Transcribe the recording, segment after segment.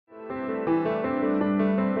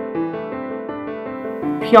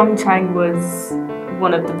PyeongChang was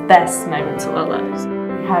one of the best moments of our lives.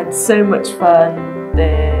 We had so much fun,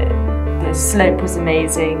 the slope was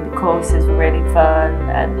amazing, the courses were really fun,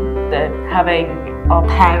 and having our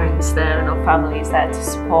parents there and our families there to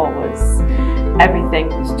support everything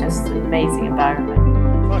was just an amazing environment.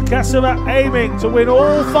 Kasava aiming to win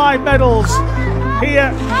all 5 medals here.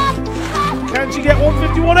 Can she get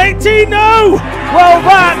 151.18? No! Well,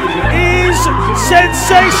 that is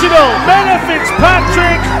sensational. Menna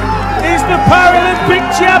Fitzpatrick is the Paralympic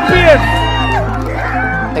champion.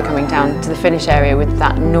 They're coming down to the finish area with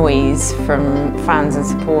that noise from fans and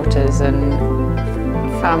supporters and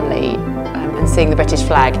family, and seeing the British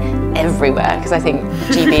flag everywhere, because I think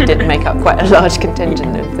GB did make up quite a large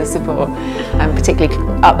contingent of the support, particularly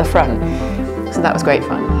up the front. So that was great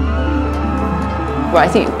fun. Well, I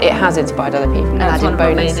think it has inspired other people. That's one of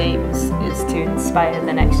our main aims, is to inspire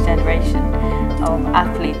the next generation of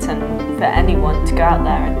athletes, and for anyone to go out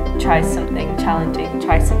there and try something challenging,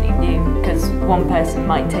 try something new, because one person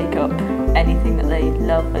might take up anything that they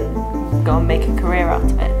love and go and make a career out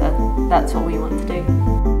of it. That's what we want to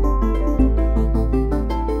do.